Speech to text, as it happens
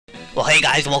Well, hey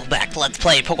guys, welcome back to Let's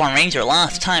Play Pokemon Ranger.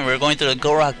 Last time we were going through the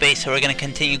Go-Rock base, so we're going to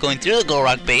continue going through the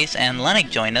Go-Rock base, and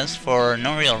Lennox joined us for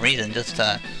no real reason, just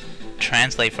to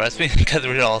translate for us, because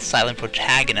we're all silent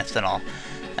protagonists and all.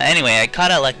 Anyway, I caught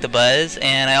Electabuzz,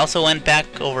 and I also went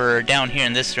back over down here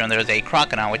in this room. There was a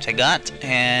Crocodile, which I got,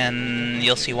 and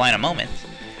you'll see why in a moment.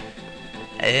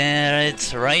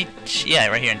 It's right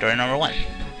here in door number 1.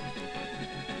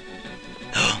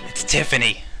 It's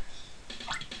Tiffany.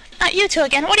 Not you two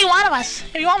again. What do you want of us?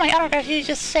 If you want my autograph, you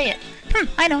just say it.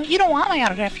 I know. You don't want my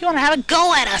autograph. You want to have a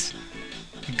go at us.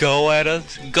 Go at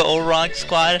us? Go Rock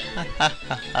Squad?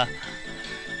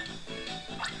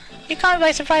 You caught me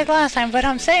by surprise last time, but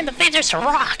I'm saying the visitors to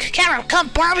rock. Camera, come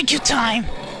barbecue time.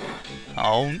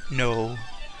 Oh no.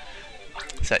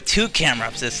 So 2 camera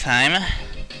ups this time.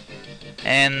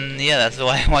 And yeah, that's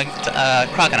why I want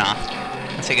Crocodile.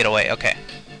 Let's take it away. Okay.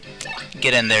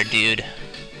 Get in there, dude.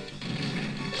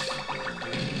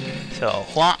 So,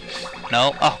 what?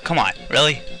 No. Oh, come on.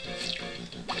 Really?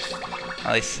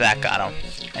 At least that got him.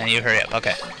 And you hurry up.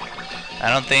 Okay. I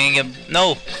don't think...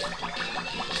 No!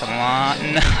 Come on.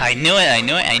 I knew it. I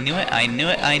knew it. I knew it. I knew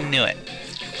it. I knew it.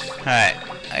 Alright.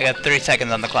 I got 30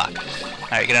 seconds on the clock.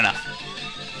 Alright, good enough.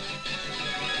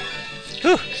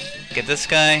 Whew. Get this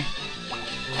guy.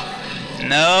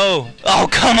 No! Oh,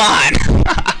 come on!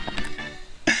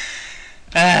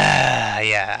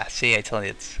 Yeah. See, I told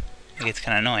you it gets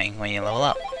kind of annoying when you level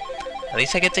up. At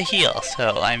least I get to heal,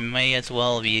 so I may as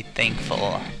well be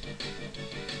thankful.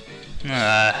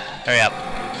 Hurry up.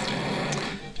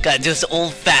 Gotta do this the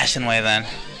old-fashioned way then.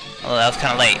 Oh, that was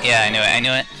kind of late. Yeah, I knew it. I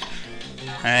knew it.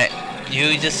 Alright.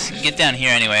 You just get down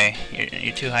here anyway.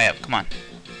 You're too high up. Come on.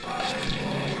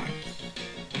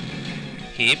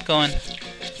 Keep going.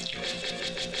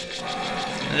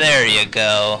 There you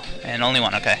go. And only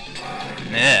one. Okay.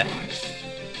 Yeah.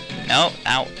 No.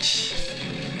 Ouch.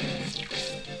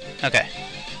 Okay.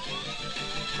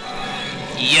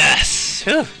 Yes!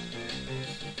 Whew.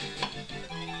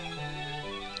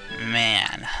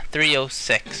 Man.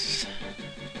 306.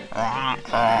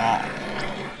 I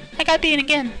got beaten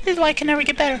again. This is why I can never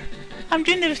get better. I'm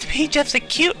doomed to be just a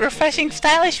cute, refreshing,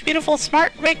 stylish, beautiful,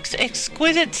 smart, rich,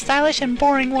 exquisite, stylish, and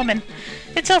boring woman.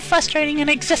 It's so frustrating in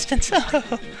existence.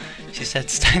 She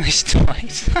said stylish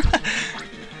twice.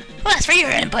 Well, that's for your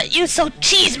input. You so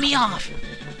cheese me off.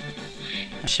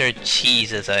 I'm sure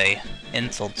cheese is a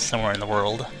insult somewhere in the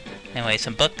world. Anyway,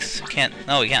 some books. Can't.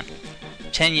 Oh, we can.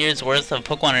 10 years worth of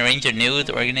Pokemon Ranger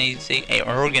news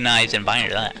organized and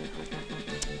binder that.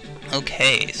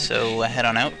 Okay, so head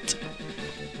on out.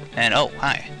 And oh,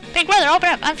 hi. Big brother, open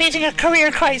up. I'm facing a career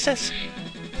crisis.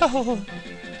 Oh.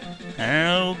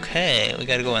 Okay, we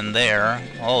gotta go in there.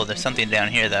 Oh, there's something down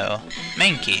here though.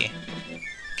 Mankey.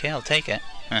 Okay, I'll take it.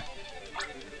 Huh.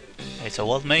 It's a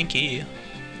wild Mankey.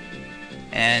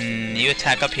 And you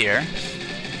attack up here.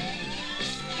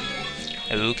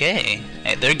 Okay.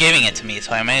 Hey, they're giving it to me,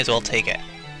 so I may as well take it.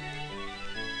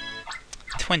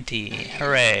 20.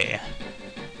 Hooray.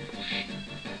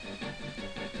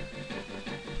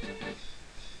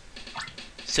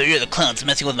 So you're the clowns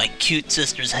messing with my cute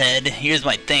sister's head. Here's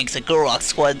my thanks. The Go-Rock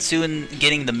Squad soon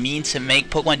getting the means to make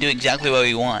Pokemon do exactly what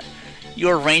we want.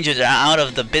 Your Rangers are out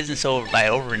of the business by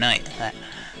overnight.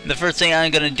 The first thing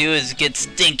I'm gonna do is get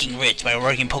stinking rich by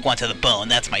working Pokemon to the bone.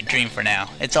 That's my dream for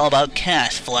now. It's all about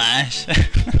cash, Flash.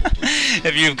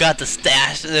 If you've got the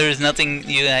stash, there's nothing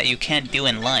you can't do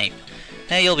in life.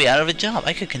 Hey, you'll be out of a job.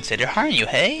 I could consider hiring you,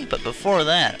 hey? But before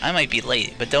that, I might be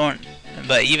late. But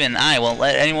even I won't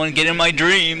let anyone get in my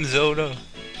dreams, Zoda.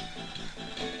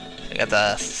 I got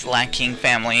the slacking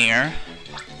family here.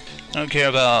 I don't care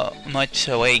about much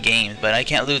away games, but I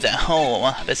can't lose at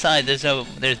home. Besides,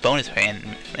 there's bonus pay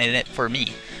in it for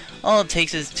me. All it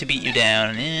takes is to beat you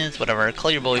down. It's whatever.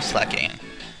 Call your boy slacking.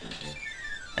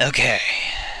 Okay,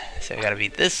 so I gotta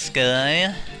beat this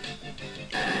guy.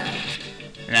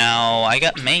 Now I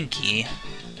got Mankey.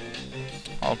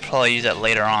 I'll probably use that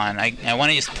later on. I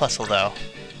want to use Plusle though.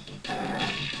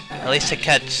 At least to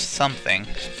catch something.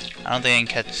 I don't think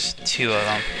I can catch 2 of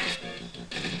them.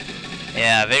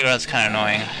 Yeah, Vigor's kind of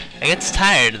annoying. It gets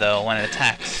tired though when it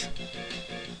attacks.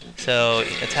 So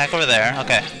attack over there.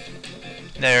 Okay.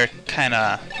 They're kind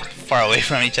of far away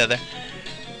from each other.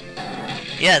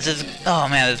 Yeah, this is. Oh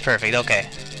man, this is perfect. Okay.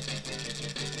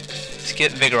 Let's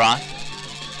get Vigoroth.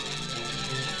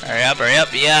 Hurry up! Hurry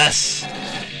up! Yes.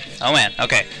 Oh man,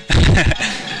 okay.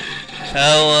 So,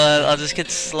 I'll just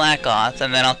get Slack off,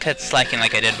 and then I'll cut Slacking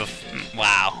like I did before.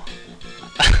 Wow.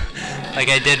 Like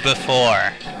I did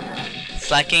before.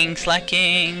 Slacking,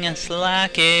 slacking,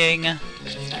 slacking.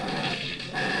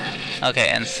 Okay,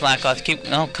 and slack off.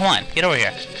 Keep. Oh, come on, get over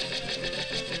here.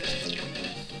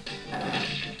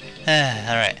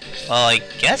 Alright. Well, I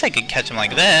guess I could catch him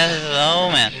like this. Oh,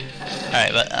 man.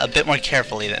 Alright, but a bit more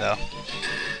carefully, though.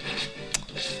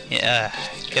 Yeah,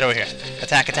 get over here.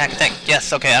 Attack, attack, attack.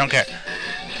 Yes, okay, I don't care.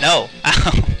 No.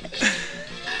 Ow.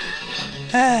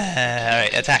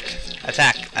 Alright, attack.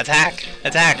 Attack, attack,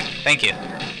 attack. Thank you.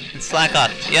 And slack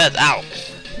off. Yes, ow.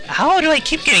 How do I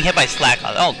keep getting hit by slack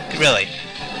off? Oh, really?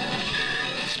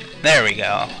 There we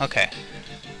go. Okay.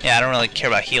 Yeah, I don't really care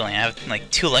about healing. I have, like,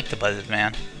 2 electabuzzes,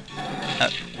 man.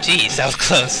 Jeez, that was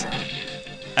close.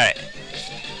 Alright.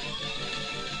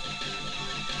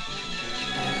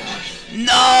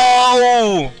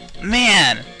 No!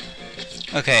 Man!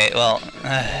 Okay, well,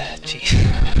 jeez.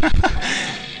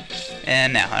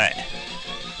 And now, alright.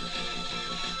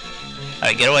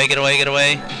 Alright, get away, get away, get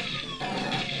away.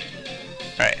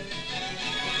 Alright.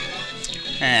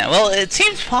 Well, it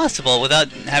seems possible without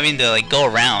having to, like, go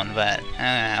around, but,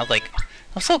 I was like,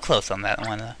 I'm so close on that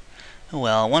one.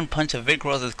 Well, one punch of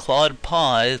Vigor's clawed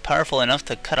paw is powerful enough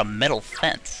to cut a metal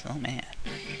fence. Oh, man.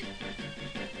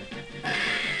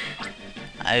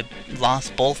 I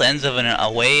lost both ends of an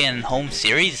away and home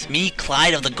series. Me,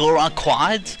 Clyde of the Gorok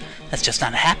Quads? That's just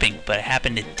not happening, but it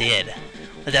happened, it did.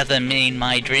 But that doesn't mean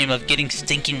my dream of getting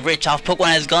stinking rich off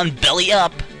Pokemon has gone belly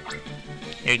up.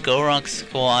 Your Gorok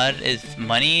Squad is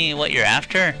money what you're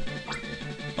after?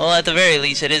 Well, at the very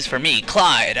least, it is for me,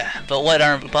 Clyde. But what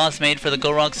our boss made for the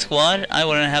Gorok Squad, I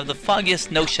wouldn't have the foggiest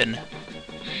notion.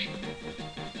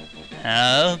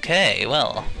 Okay,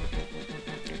 well.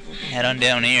 Head on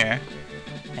down here.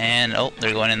 And, oh,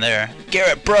 they're going in there.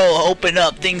 Garrett, bro, open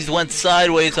up. Things went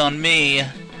sideways on me.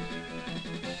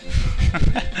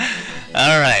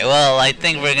 Alright, well, I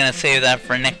think we're gonna save that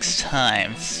for next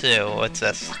time. So, what's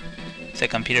this? It's a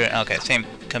computer. Okay, same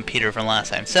computer from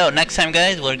last time. So, next time,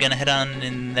 guys, we're gonna head on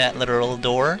in that literal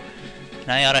door.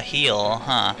 And I ought to heal,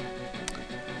 huh?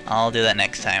 I'll do that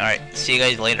next time. Alright, see you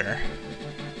guys later.